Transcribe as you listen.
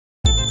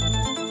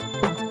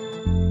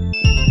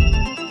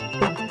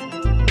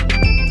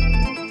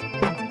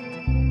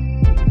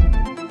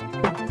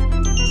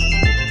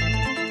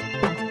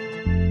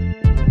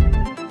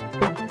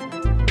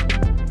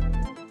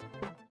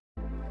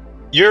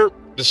You're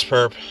this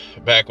perp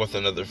back with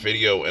another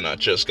video, and I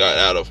just got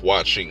out of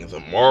watching The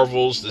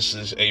Marvels. This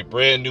is a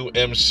brand new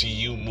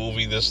MCU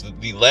movie. This is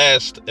the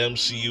last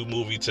MCU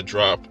movie to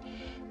drop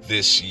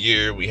this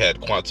year. We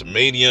had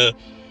Quantumania,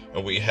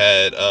 and we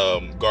had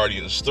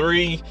Guardians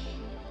 3.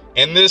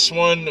 And this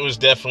one was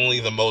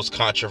definitely the most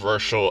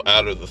controversial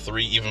out of the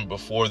three, even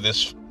before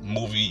this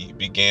movie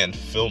began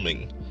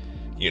filming.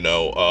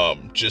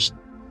 Just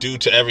due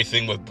to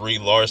everything with Brie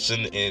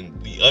Larson and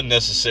the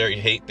unnecessary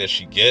hate that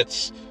she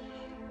gets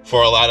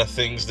for a lot of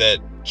things that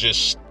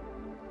just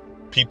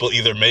people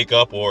either make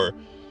up or,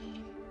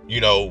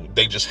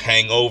 they just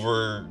hang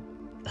over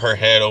her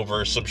head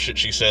over some shit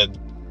she said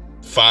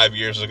 5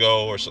 years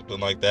ago or something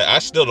like that. I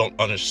still don't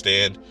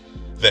understand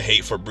the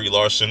hate for Brie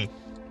Larson,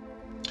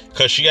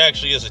 because she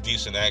actually is a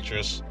decent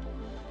actress,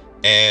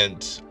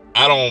 and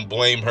I don't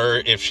blame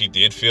her if she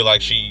did feel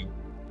like she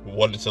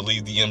wanted to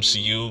leave the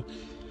MCU.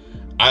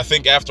 I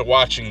think after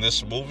watching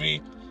this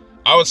movie,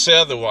 I would say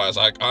otherwise.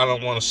 I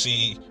don't want to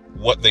see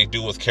what they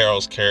do with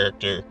Carol's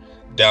character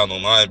down the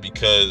line,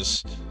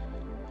 because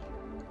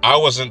I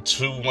wasn't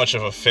too much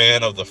of a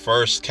fan of the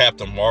first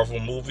Captain Marvel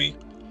movie,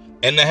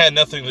 and that had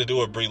nothing to do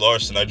with Brie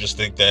Larson. I just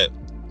think that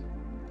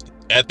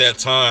at that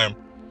time,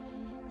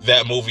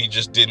 that movie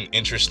just didn't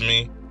interest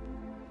me,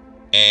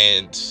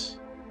 and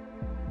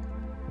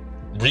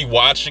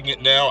rewatching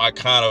it now, I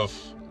kind of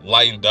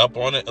lightened up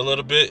on it a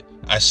little bit.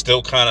 I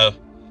still kind of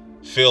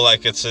feel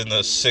like it's in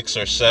the 6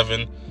 or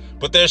 7,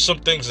 but there's some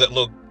things that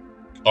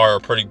are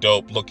pretty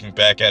dope looking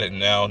back at it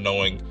now,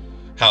 knowing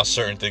how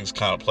certain things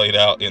kind of played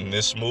out in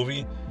this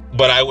movie.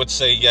 But I would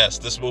say, yes,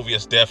 this movie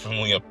is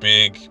definitely a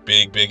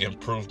big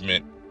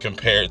improvement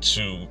compared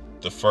to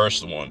the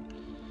first one.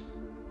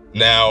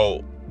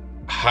 Now,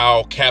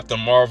 how Captain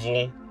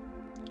Marvel,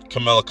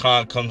 Kamala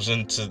Khan, comes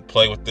into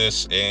play with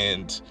this,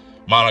 and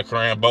Monica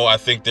Rambeau, I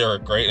think they're a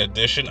great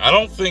addition. I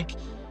don't think,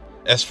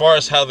 as far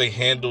as how they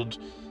handled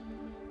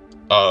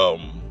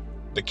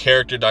the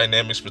character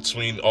dynamics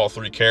between all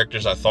three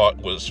characters, I thought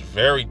was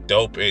very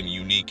dope and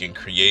unique and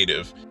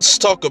creative. Let's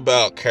talk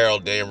about Carol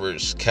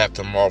Danvers,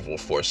 Captain Marvel,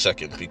 for a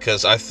second,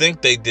 because I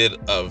think they did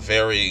a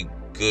very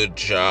good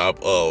job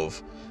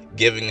of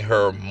giving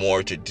her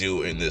more to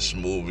do in this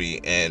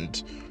movie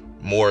and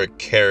more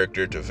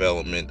character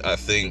development. I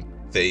think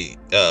they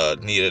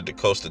needed to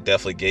coast. It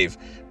definitely gave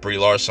Brie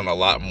Larson a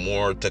lot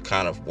more to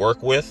kind of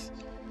work with,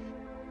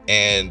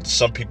 and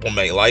some people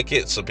may like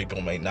it, some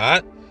people may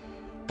not.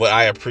 But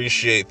I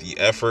appreciate the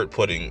effort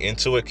putting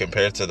into it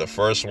compared to the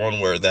first one,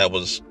 where that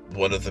was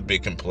one of the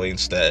big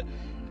complaints, that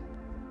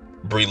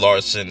Brie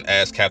Larson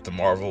as Captain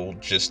Marvel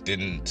just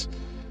didn't,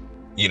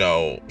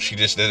 she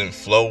just didn't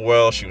flow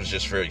well. She was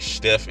just very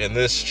stiff. In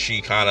this,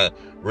 she kind of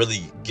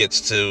really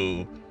gets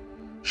to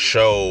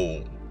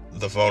show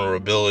the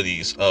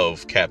vulnerabilities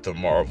of Captain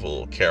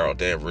Marvel, Carol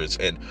Danvers,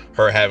 and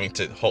her having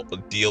to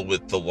deal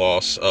with the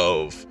loss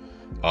of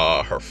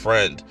her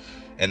friend.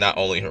 And not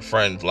only her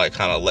friend, like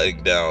kind of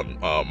letting down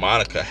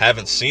Monica.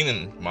 Haven't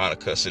seen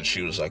Monica since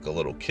she was like a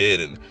little kid,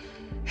 and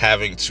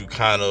having to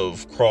kind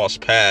of cross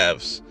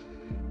paths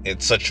in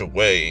such a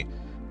way.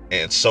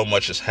 And so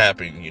much is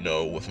happening,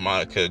 with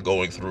Monica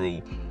going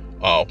through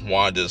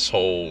Wanda's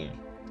whole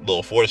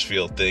little force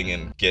field thing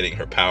and getting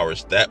her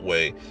powers that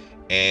way.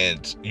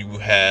 And you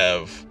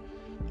have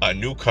a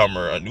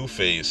newcomer, a new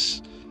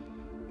face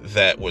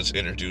that was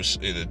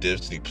introduced in the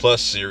Disney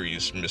Plus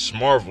series, Miss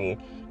Marvel,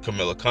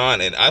 Kamala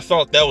Khan, and I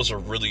thought that was a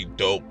really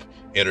dope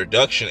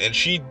introduction, and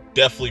she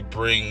definitely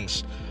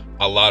brings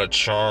a lot of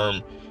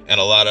charm and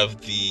a lot of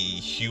the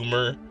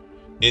humor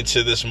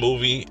into this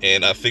movie,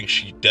 and I think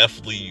she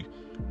definitely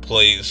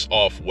plays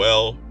off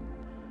well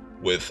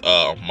with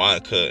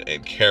Monica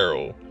and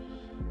Carol,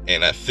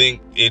 and I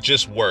think it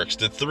just works.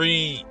 The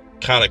three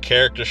kind of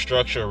character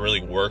structure really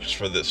works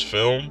for this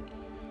film,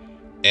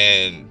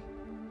 and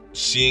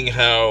seeing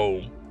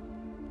how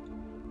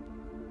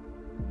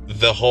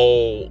the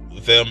whole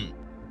them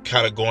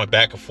kind of going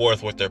back and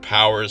forth with their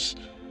powers,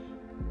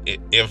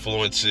 it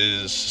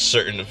influences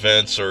certain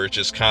events, or it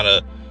just kind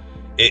of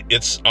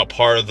it's a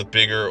part of the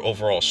bigger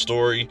overall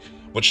story,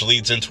 which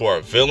leads into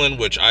our villain,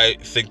 which I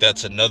think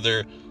that's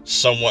another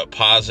somewhat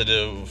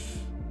positive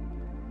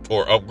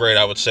or upgrade,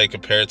 I would say,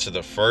 compared to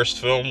the first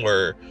film,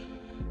 where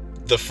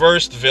the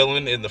first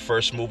villain in the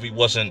first movie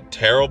wasn't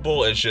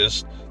terrible. It's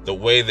just the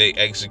way they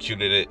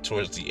executed it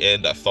towards the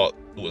end, I thought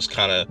was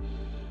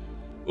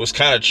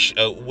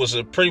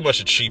pretty much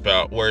a cheap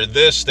out, where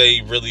this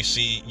you really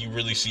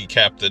see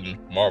Captain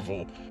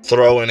Marvel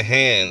throwing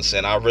hands,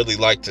 and I really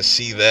like to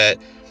see that.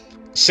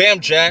 Sam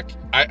Jack,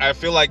 I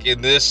feel like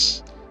in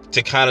this,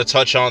 to kind of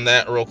touch on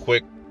that real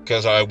quick,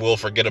 because I will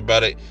forget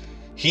about it,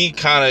 he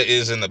kind of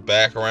is in the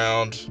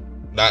background,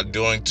 not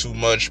doing too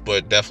much,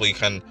 but definitely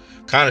can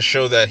kind of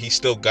show that he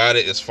still got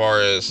it as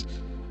far as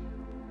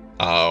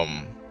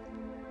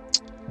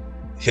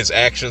his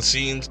action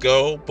scenes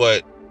go.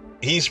 But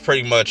he's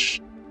pretty much,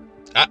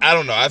 I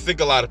don't know. I think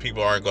a lot of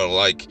people aren't going to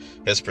like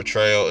his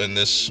portrayal in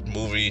this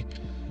movie.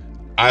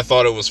 I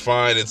thought it was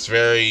fine. It's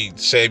very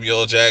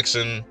Samuel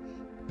Jackson.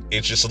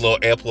 It's just a little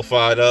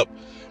amplified up.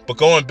 But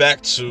going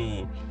back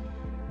to,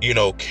 you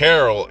know,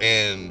 Carol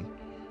and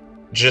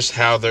just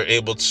how they're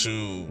able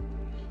to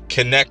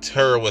connect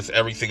her with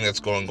everything that's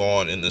going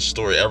on in this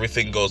story.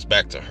 Everything goes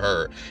back to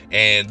her,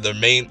 and the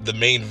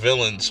main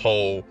villain's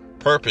whole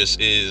purpose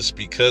is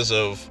because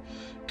of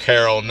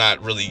Carol not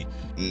really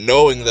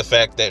knowing the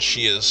fact that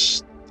she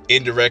is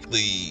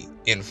indirectly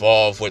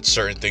involved with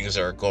certain things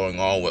that are going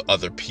on with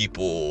other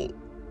people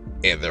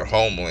in their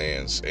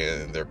homelands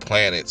and their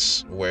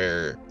planets,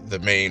 where the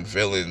main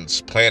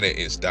villain's planet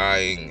is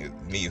dying,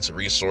 needs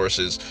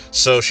resources.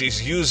 So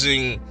she's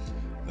using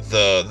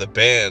the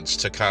bands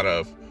to kind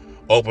of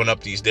open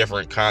up these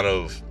different kind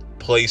of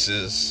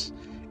places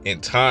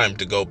in time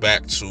to go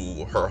back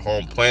to her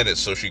home planet,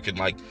 so she can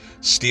like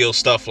steal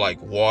stuff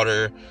like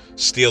water,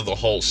 steal the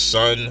whole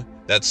sun.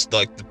 That's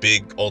like the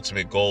big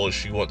ultimate goal, is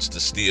she wants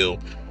to steal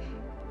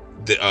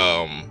the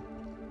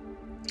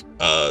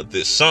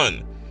this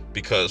sun,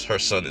 because her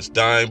son is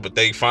dying. But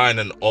they find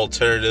an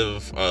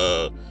alternative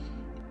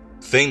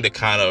thing to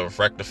kind of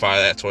rectify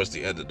that towards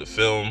the end of the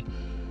film,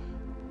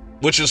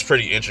 which is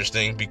pretty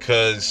interesting,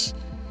 because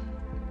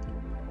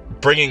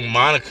bringing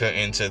Monica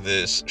into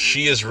this,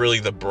 she is really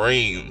the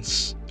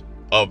brains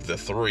of the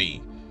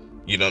three.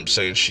 You know what I'm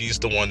saying? She's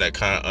the one that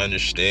kind of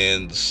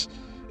understands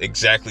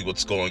exactly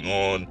what's going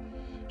on.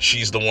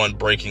 She's the one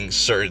breaking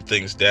certain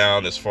things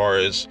down as far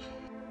as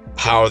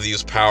how are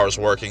these powers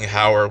working,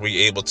 how are we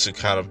able to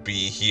kind of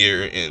be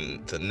here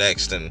in the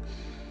next.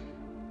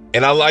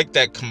 And I like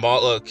that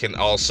Kamala can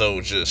also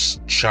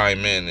just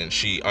chime in, and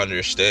she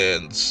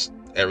understands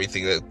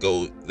everything that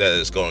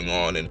is going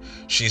on, and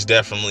she's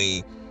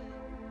definitely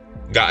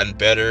gotten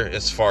better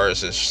as far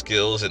as his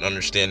skills and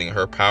understanding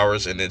her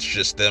powers. And it's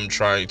just them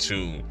trying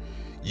to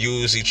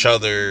use each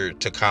other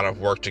to kind of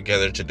work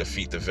together to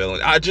defeat the villain.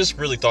 I just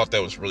really thought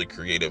that was really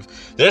creative.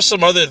 There's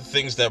some other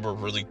things that were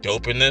really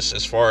dope in this,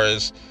 as far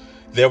as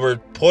there were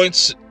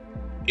points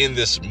in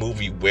this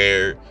movie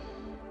where,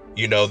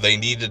 you know, they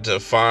needed to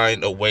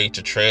find a way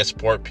to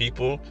transport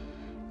people,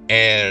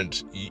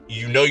 and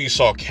you know, you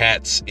saw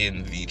cats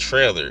in the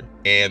trailer,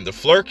 and the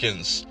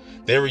Flurkins,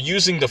 they were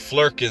using the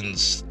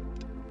Flurkins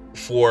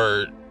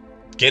for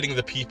getting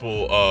the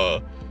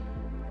people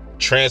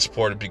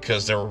transported,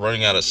 because they were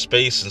running out of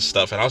space and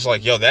stuff. And I was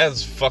like, yo, that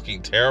is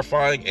fucking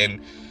terrifying and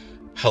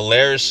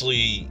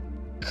hilariously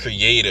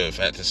creative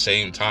at the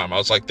same time. I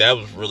was like, that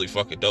was really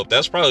fucking dope.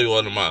 That's probably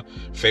one of my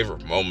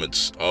favorite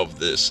moments of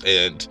this.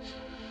 And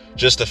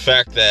just the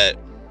fact that,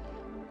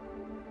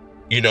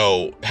 you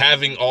know,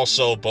 having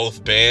also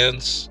both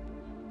bands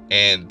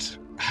and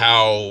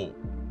how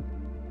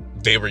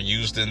they were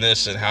used in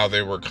this, and how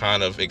they were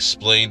kind of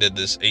explained in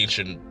this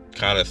ancient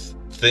kind of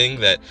thing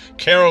that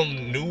Carol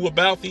knew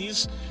about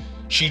these.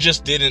 She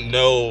just didn't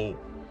know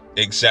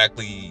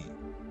exactly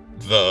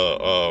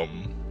the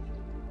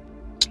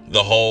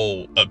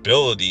whole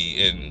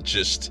ability and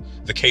just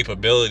the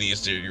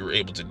capabilities that you were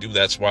able to do.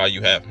 That's why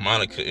you have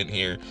Monica in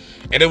here.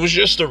 And it was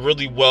just a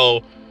really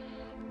well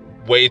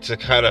way to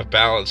kind of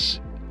balance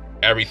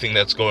everything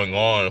that's going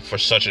on for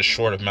such a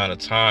short amount of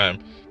time,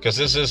 because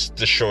this is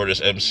the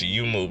shortest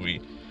MCU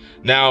movie.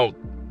 Now,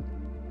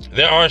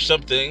 there are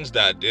some things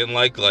that I didn't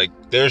like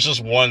there's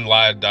just one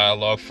line of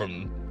dialogue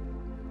from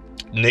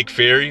Nick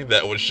Fury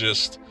that was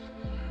just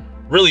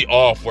really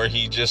off, where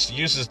he just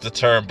uses the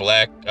term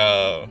black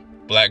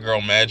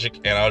girl magic,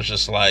 and I was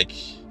just like,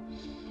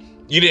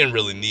 you didn't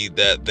really need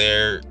that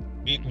there.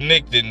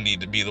 Nick didn't need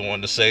to be the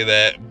one to say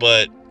that.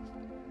 But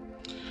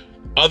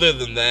other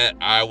than that,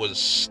 I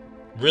was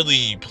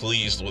really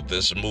pleased with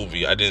this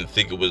movie. I didn't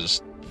think it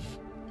was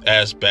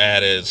as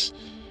bad as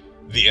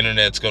the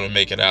internet's going to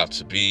make it out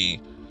to be.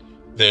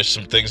 There's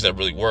some things that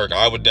really work.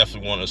 I would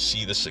definitely want to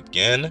see this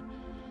again.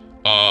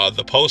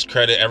 The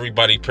post-credit,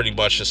 everybody pretty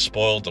much has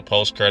spoiled the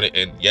post-credit,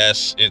 and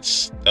yes,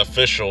 it's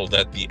official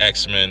that the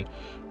X-Men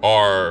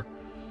are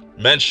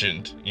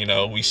mentioned. You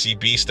know, we see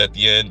Beast at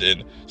the end,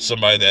 and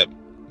somebody that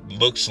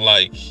looks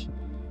like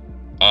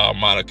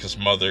Monica's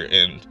mother,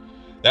 and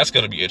that's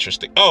going to be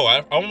interesting. Oh,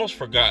 I almost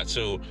forgot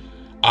too.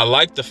 I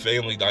like the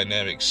family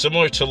dynamic,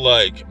 similar to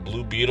like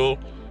Blue Beetle,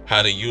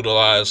 how to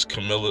utilize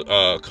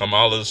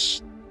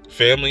Kamala's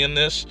family in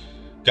this.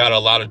 Got a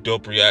lot of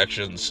dope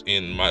reactions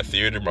in my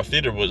theater. My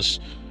theater was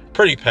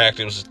pretty packed.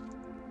 It was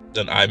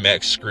an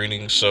IMAX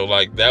screening, so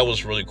like that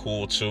was really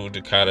cool too,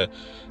 to kind of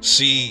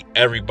see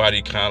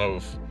everybody kind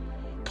of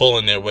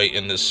pulling their weight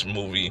in this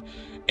movie.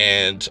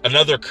 And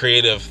another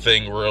creative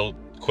thing real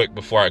quick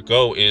before I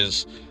go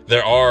is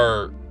there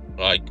are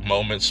like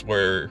moments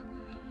where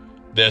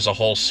there's a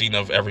whole scene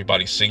of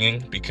everybody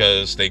singing,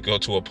 because they go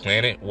to a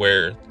planet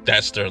where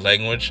that's their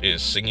language,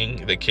 is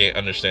singing. They can't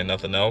understand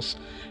nothing else.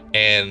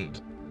 And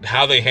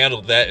how they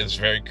handled that is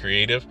very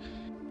creative.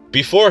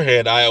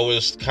 Beforehand, I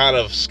was kind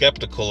of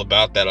skeptical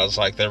about that. I was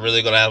like, they're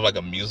really gonna have like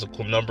a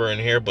musical number in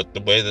here, but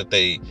the way that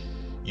they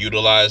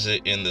utilize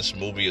it in this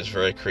movie is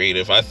very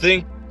creative. I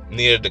think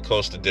Nia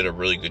DaCosta did a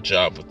really good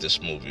job with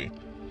this movie.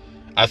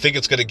 I think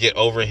it's gonna get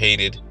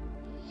overhated.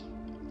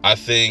 I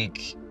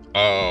think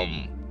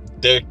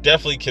there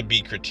definitely can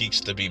be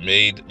critiques to be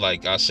made.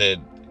 Like I said,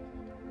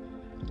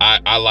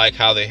 I like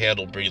how they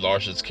handled Brie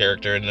Larson's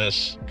character in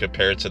this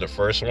compared to the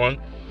first one.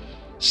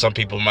 Some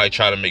people might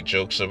try to make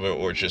jokes of it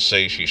or just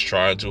say she's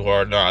trying too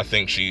hard. No, I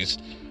think she's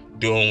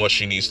doing what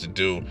she needs to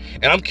do.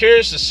 And I'm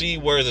curious to see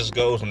where this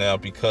goes now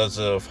because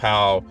of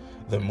how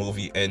the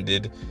movie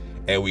ended.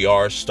 And we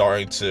are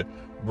starting to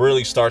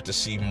really start to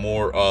see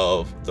more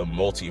of the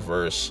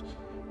multiverse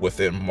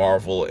within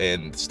Marvel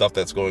and stuff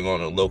that's going on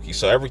in Loki.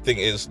 So everything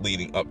is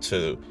leading up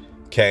to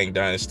Kang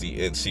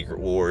Dynasty and Secret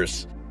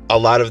Wars. A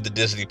lot of the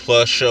Disney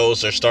Plus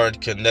shows are starting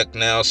to connect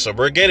now, so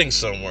we're getting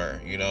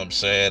somewhere. You know what I'm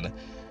saying?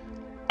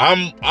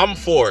 I'm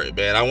for it,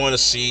 man. I want to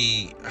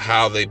see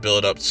how they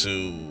build up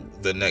to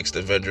the next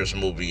Avengers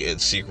movie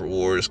and Secret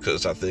Wars,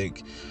 because I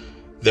think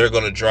they're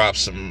gonna drop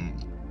some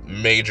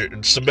major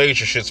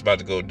shit's about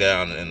to go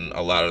down in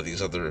a lot of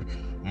these other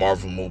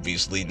Marvel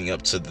movies leading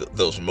up to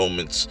those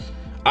moments.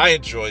 I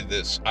enjoyed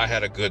this. I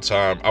had a good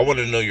time. I want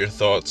to know your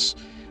thoughts.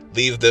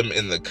 Leave them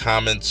in the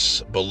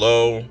comments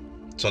below.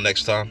 Till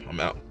next time, I'm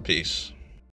out. Peace.